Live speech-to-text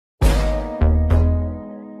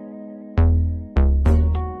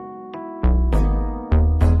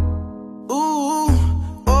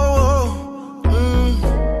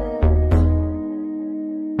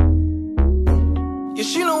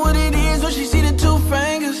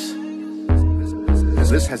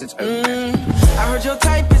this has its own I heard your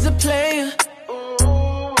type is a player.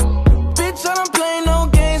 Bitch, I don't play no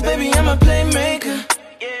games, baby, I'm a playmaker.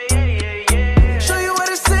 Show you how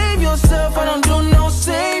to save yourself, I don't do no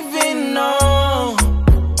saving, no.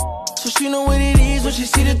 So she know what it is when she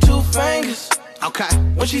see the two fingers. Okay.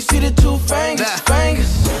 When she see the two fingers,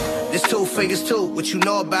 This 2 fingers too, what you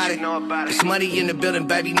know about it? There's money in the building,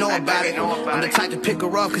 baby, know about it. I'm the type to pick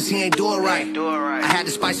her up, cause he ain't do it right. I had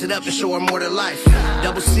to spice it up and show her more to life.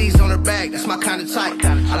 Double C's on her back, that's my kind of type.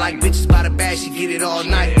 I like bitches by the bag, she get it all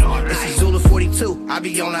night. This is Zula 42, I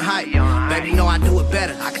be on the hype. Baby, know I do it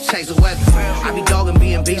better, I can change the weather. I be dogging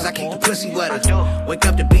B&B's, I keep the pussy wetter. Wake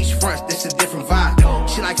up the beachfront, this is a different vibe.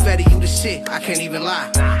 She like Fetty, you the shit, I can't even lie.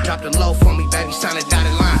 Drop the low for me, baby, sign a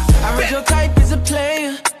dotted line. I heard your type is a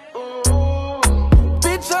player.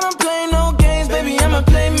 Bitch, I don't play no games, baby, I'm a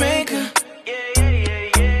playmaker.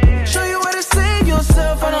 Show you how to save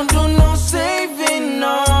yourself, I don't do no saving,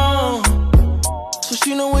 no. So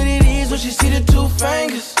she know what it is when she see the two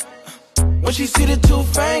fingers. When she see the two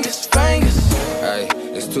fingers. Hey,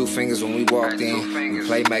 it's 2 fingers when we walked in. We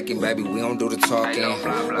play making, baby, we don't do the talking.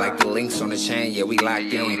 Like the links on the chain, yeah, we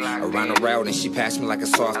locked in. Around the route and she passed me like a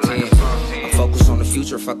soft 10. I'm focused on the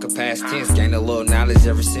future, fuck a past tense. Gained a little knowledge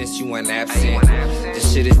ever since you went absent.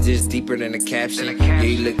 This shit is just deeper than the caption. Yeah,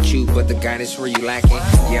 you look cute, but the guidance where you lacking.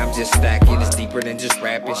 Yeah, I'm just stacking, it's deeper than just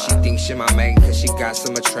rapping. She thinks she my main cause she got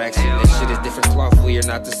some attraction. This shit is different cloth, we are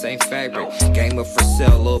not the same fabric. Game up for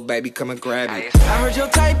sale, little baby, come and grab it. I heard your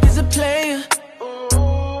type is a player.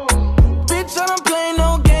 Bitch, I don't play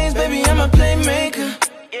no games, baby, I'm a playmaker.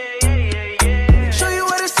 Show you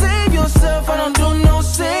how to save yourself, I don't do no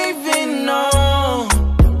saving, no.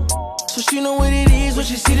 So she know what it is when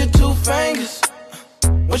she see the two fingers.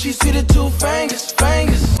 When she see the two fingers.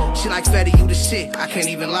 She like Fetty, you the shit, I can't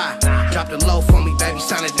even lie. Drop the low for me, baby,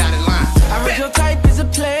 sign a dotted line. I heard your type is a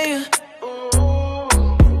player.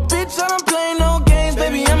 Bitch, I don't play no games,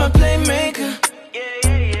 baby, I'm a playmaker.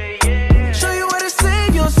 Show you how to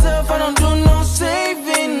save yourself, I don't do no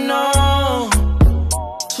saving, no.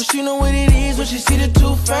 So she know what it is when she see the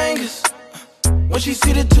two fingers. When she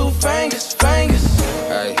see the two fingers.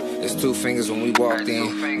 Hey, it's 2 fingers when we walked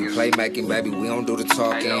in. We play making, baby, we don't do the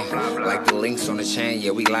talking. Like the links on the chain,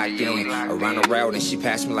 yeah, we locked in. Around the route and she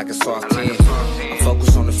passed me like a soft 10. I'm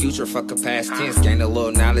focused on the future, fuck a past tense. Gained a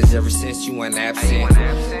little knowledge ever since you went absent.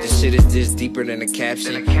 This shit is just deeper than the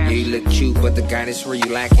caption. Yeah, you look cute, but the guidance where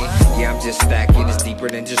you lacking. Yeah, I'm just stacking, it's deeper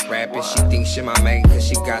than just rapping. She thinks she my main cause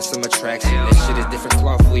she got some attraction. This shit is different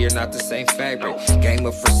cloth, we are not the same fabric. Game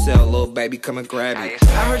up for sale, little baby, come and grab it.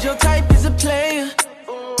 I heard your type is a player.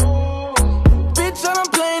 Bitch, I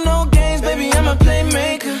don't play no games, baby, I'm a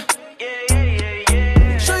playmaker.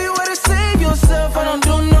 Show you how to save yourself, I don't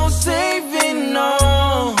do no saving,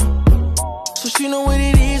 no. So she know what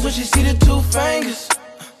it is when she see the two fingers.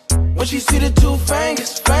 When she see the two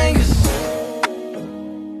fingers.